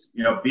kids,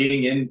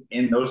 being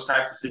in those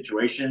types of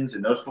situations,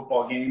 in those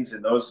football games,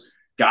 and those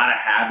gotta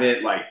have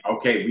it, like,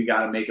 okay, we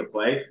gotta make a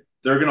play.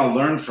 They're gonna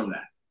learn from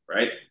that,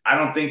 right? I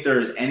don't think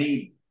there's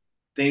anything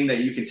that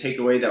you can take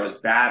away that was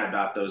bad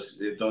about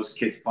those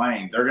kids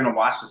playing. They're gonna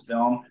watch the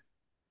film.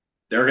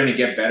 They're gonna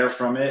get better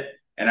from it.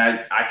 And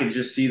I can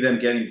just see them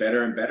getting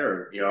better and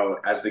better,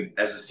 as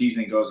the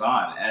season goes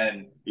on.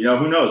 And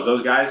who knows?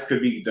 Those guys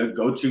could be the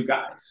go-to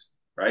guys,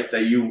 right?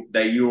 That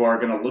you are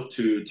going to look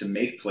to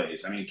make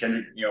plays. I mean,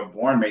 Kendrick,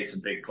 Bourne made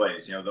some big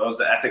plays.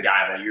 That's a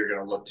guy that you're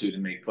going to look to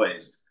make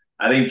plays.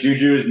 I think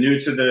Juju is new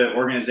to the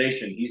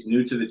organization. He's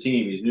new to the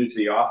team. He's new to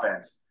the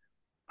offense.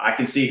 I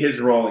can see his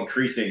role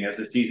increasing as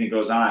the season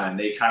goes on, and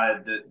they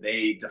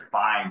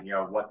define,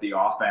 what the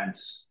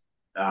offense.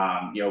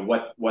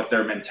 What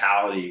their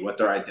mentality, what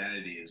their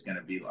identity is going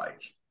to be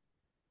like.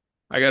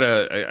 I got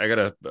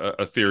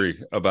a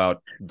theory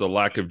about the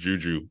lack of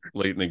Juju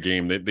late in the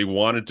game. They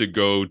wanted to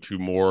go to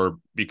more,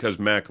 because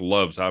Mac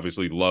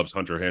obviously loves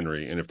Hunter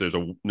Henry, and if there's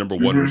a number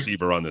one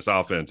receiver on this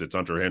offense, it's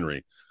Hunter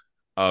Henry.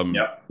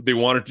 They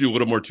wanted to do a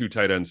little more two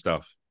tight end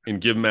stuff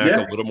and give Mac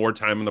a little more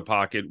time in the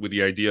pocket, with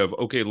the idea of,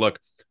 okay, look,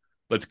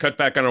 let's cut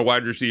back on our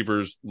wide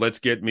receivers. Let's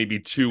get maybe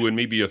two and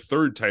maybe a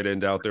third tight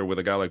end out there with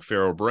a guy like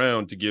Pharaoh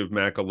Brown to give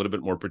Mac a little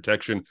bit more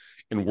protection,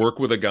 and work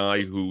with a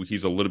guy who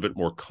he's a little bit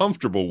more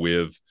comfortable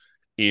with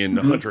in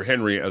Hunter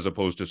Henry, as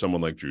opposed to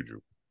someone like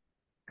Juju.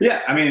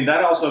 Yeah, I mean,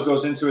 that also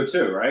goes into it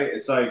too, right?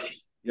 It's like,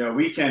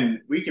 we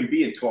can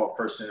be in 12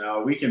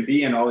 personnel. We can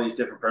be in all these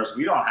different personnel.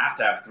 We don't have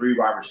to have three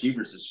wide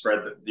receivers to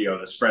spread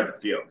the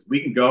field.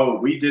 We can go.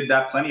 We did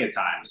that plenty of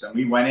times, and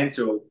we went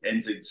into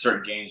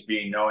certain games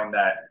knowing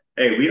that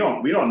hey, we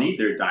don't need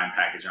their dime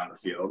package on the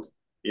field.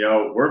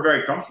 We're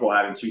very comfortable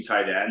having two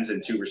tight ends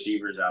and two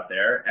receivers out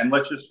there, and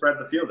let's just spread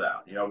the field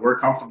out. We're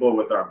comfortable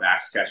with our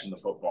backs catching the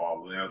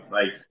football.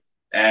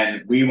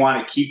 And we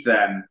want to keep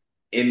them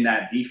in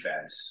that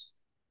defense.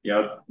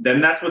 Then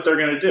that's what they're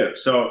going to do.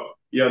 So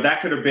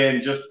that could have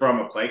been just from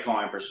a play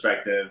calling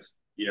perspective.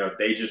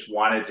 They just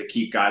wanted to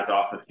keep guys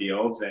off the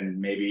fields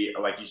and maybe,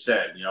 like you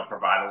said,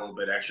 provide a little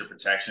bit extra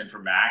protection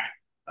for Mac.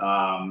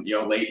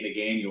 Late in the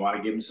game, you want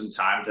to give him some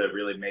time to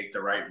really make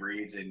the right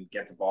reads and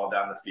get the ball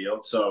down the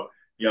field. So,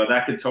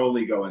 that could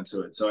totally go into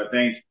it. So I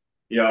think,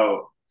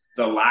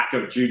 the lack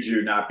of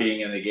Juju not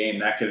being in the game,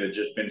 that could have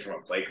just been from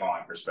a play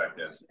calling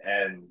perspective.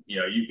 And,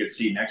 you could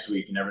see next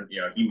week,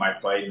 he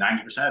might play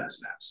 90% of the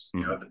snaps,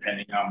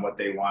 depending on what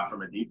they want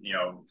from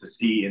to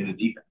see in the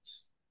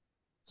defense.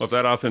 Well, if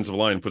that offensive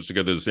line puts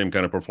together the same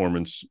kind of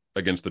performance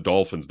against the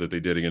Dolphins that they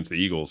did against the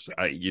Eagles,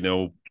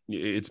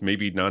 it's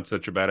maybe not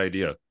such a bad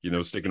idea,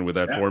 sticking with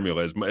that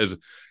formula.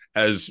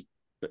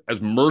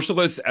 As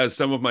merciless as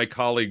some of my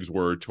colleagues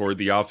were toward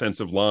the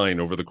offensive line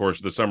over the course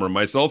of the summer,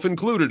 myself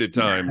included at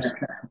times,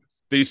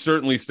 they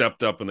certainly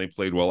stepped up and they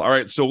played well. All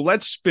right, so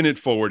let's spin it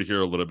forward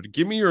here a little bit.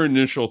 Give me your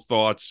initial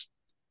thoughts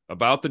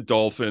about the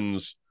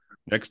Dolphins'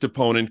 next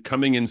opponent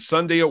coming in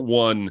Sunday at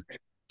 1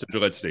 to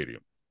Gillette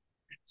Stadium.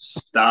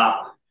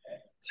 Stop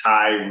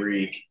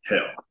Tyreek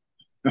Hill.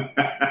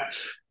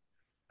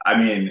 I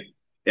mean,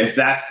 if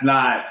that's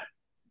not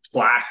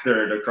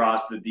plastered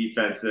across the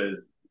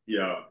defenses,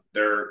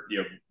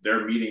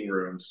 their meeting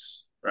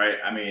rooms, right?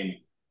 I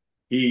mean,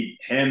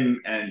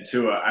 him and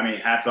Tua, I mean,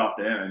 hats off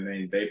to him. I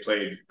mean, they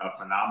played a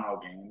phenomenal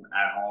game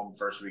at home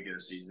first week of the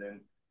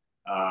season.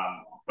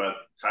 But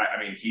I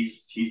mean,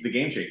 he's the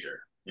game changer.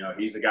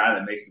 He's the guy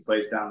that makes the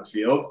plays down the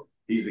field.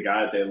 He's the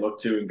guy that they look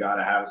to and got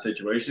to have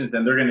situations.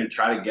 Then they're going to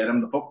try to get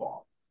him the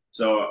football.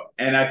 So,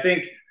 and I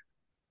think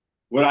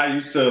what I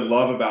used to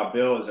love about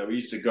Bill is that we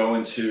used to go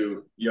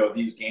into,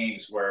 these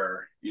games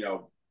where,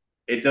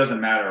 it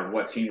doesn't matter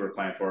what team we're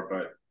playing for,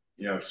 but,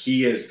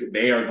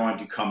 they are going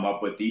to come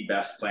up with the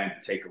best plan to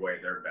take away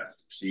their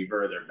best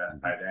receiver, their best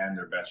tight end,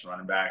 their best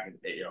running back, and,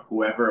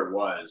 whoever it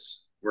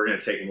was, we're going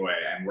to take him away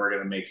and we're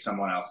going to make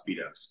someone else beat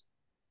us.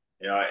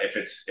 If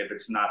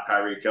it's not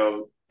Tyreek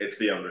Hill, it's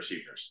the other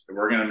receivers.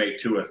 We're going to make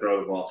Tua throw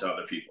the ball to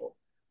other people.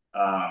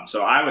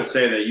 So I would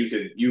say that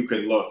you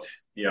could look,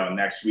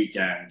 next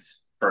weekend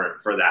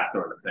for that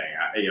sort of thing.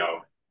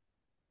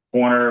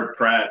 Corner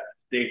press,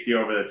 safety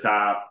over the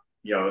top.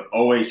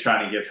 Always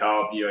trying to give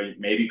help.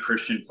 Maybe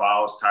Christian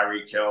follows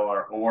Tyreek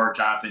Hill or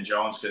Jonathan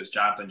Jones because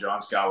Jonathan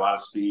Jones got a lot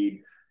of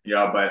speed.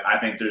 But I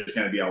think there's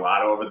going to be a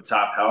lot of over the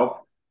top help.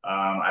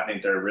 I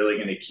think they're really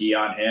going to key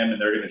on him, and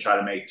they're going to try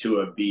to make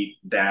Tua beat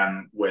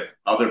them with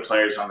other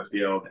players on the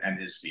field and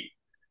his feet,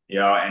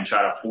 and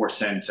try to force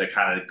him to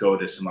kind of go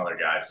to some other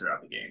guys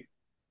throughout the game.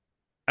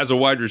 As a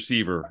wide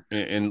receiver,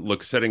 and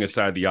look, setting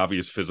aside the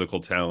obvious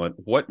physical talent,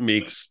 what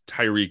makes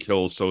Tyreek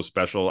Hill so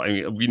special? I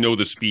mean, we know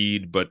the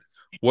speed, but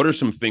what are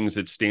some things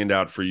that stand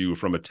out for you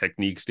from a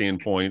technique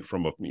standpoint,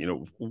 from a,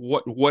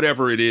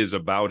 whatever it is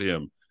about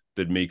him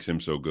that makes him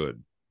so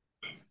good?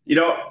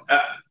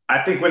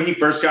 I think when he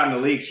first got in the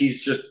league,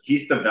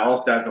 he's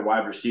developed as a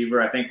wide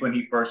receiver. I think when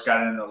he first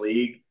got in the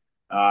league,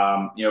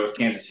 with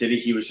Kansas City,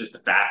 he was just a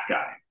fast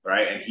guy,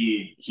 right? And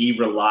he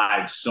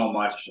relied so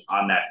much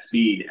on that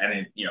speed.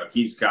 And,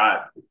 he's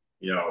got,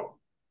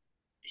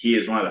 he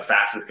is one of the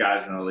fastest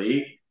guys in the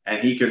league, and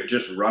he could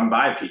just run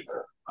by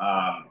people.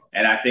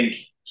 And I think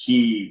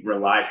he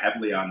relied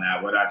heavily on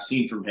that. What I've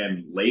seen from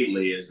him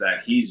lately is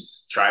that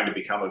he's trying to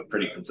become a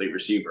pretty complete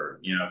receiver,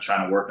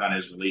 trying to work on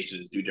his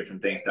releases, do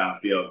different things down the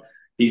field.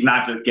 He's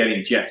not just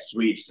getting jet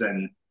sweeps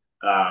and,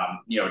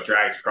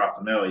 drags across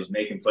the middle. He's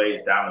making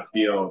plays down the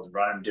field,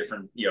 running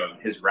different,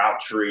 his route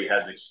tree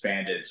has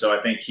expanded. So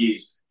I think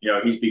he's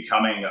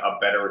becoming a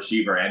better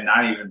receiver and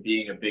not even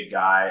being a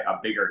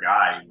bigger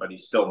guy, but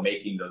he's still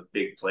making those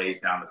big plays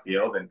down the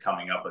field and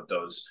coming up with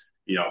those,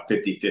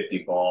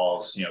 50-50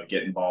 balls,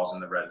 getting balls in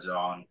the red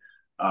zone.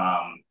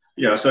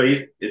 So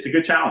it's a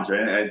good challenge,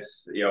 right?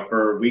 It's,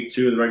 for week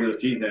 2 of the regular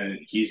season,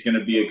 he's going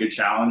to be a good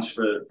challenge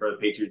for the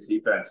Patriots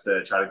defense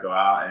to try to go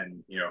out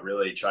and,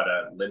 really try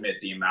to limit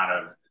the amount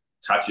of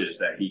touches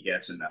that he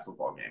gets in that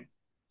football game.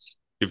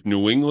 If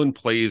New England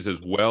plays as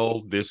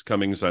well this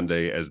coming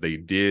Sunday as they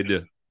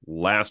did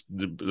last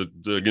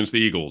against the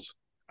Eagles,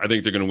 I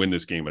think they're going to win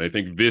this game. And I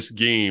think this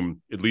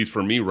game, at least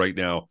for me right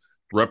now,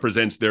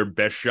 represents their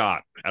best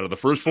shot out of the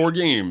first 4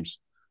 games.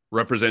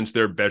 Represents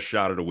their best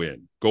shot at a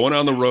win. Going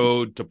on the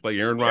road to play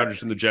Aaron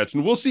Rodgers and the Jets,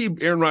 and we'll see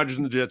Aaron Rodgers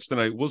and the Jets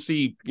tonight. We'll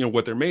see,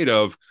 what they're made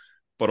of,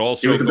 but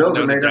also going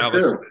down to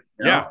Dallas.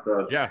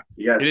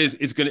 It is.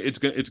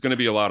 It's gonna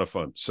be a lot of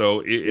fun.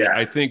 So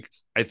I think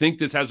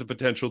this has the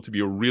potential to be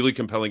a really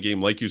compelling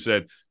game. Like you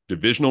said,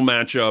 divisional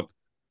matchup.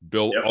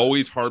 Bill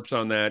always harps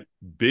on that.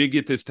 Big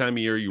at this time of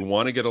year. You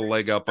want to get a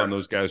leg up on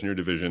those guys in your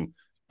division.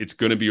 It's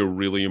going to be a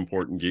really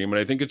important game, and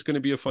I think it's going to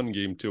be a fun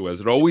game too,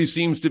 as it always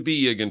seems to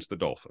be against the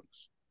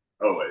Dolphins.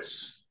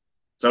 Always.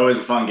 It's always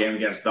a fun game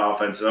against the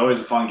Dolphins. It's always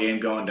a fun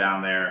game going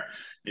down there.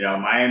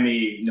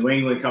 New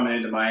England coming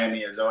into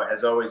Miami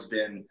has always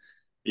been,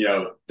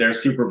 their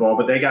Super Bowl,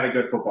 but they got a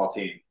good football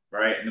team,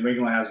 right? New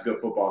England has a good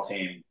football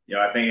team.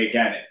 I think,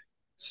 again,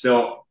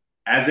 still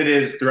as it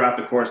is throughout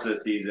the course of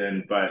the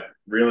season, but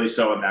really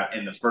so in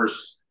the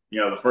first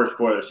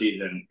quarter of the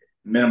season,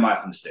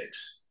 minimize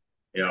mistakes.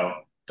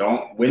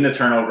 Don't win the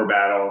turnover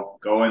battle.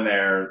 Go in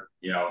there,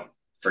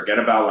 forget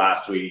about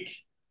last week.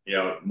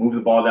 Move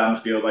the ball down the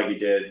field like you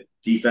did.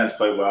 Defense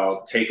play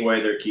well. Take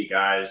away their key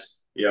guys.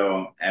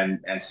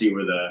 And see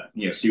where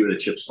the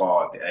chips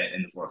fall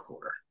in the fourth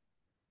quarter.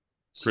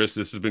 Chris,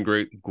 this has been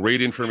great.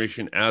 Great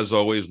information as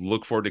always.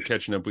 Look forward to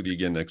catching up with you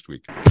again next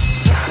week.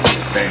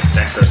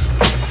 Thanks, Chris.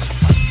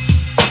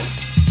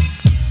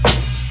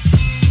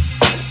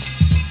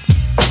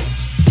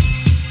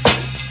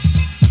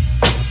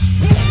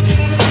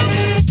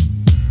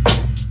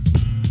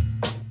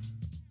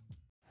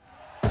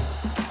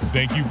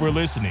 Thank you for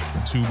listening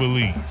to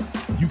Believe.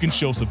 You can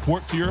show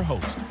support to your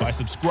host by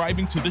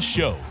subscribing to the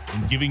show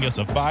and giving us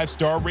a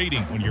 5-star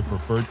rating on your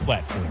preferred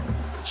platform.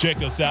 Check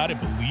us out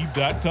at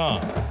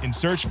Believe.com and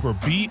search for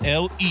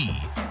BLEAV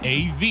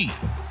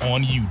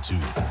on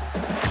YouTube.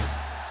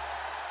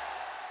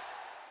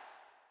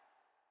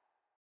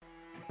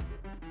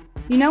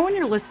 You know when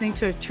you're listening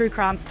to a true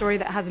crime story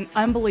that has an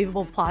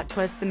unbelievable plot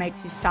twist that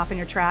makes you stop in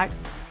your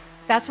tracks?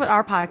 That's what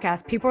our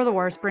podcast, People Are the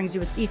Worst, brings you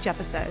with each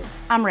episode.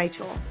 I'm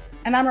Rachel.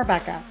 And I'm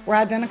Rebecca. We're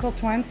identical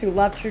twins who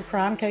love true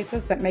crime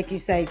cases that make you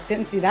say,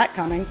 didn't see that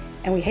coming,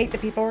 and we hate the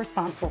people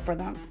responsible for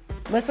them.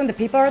 Listen to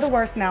People Are the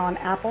Worst now on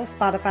Apple,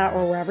 Spotify,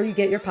 or wherever you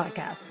get your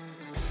podcasts.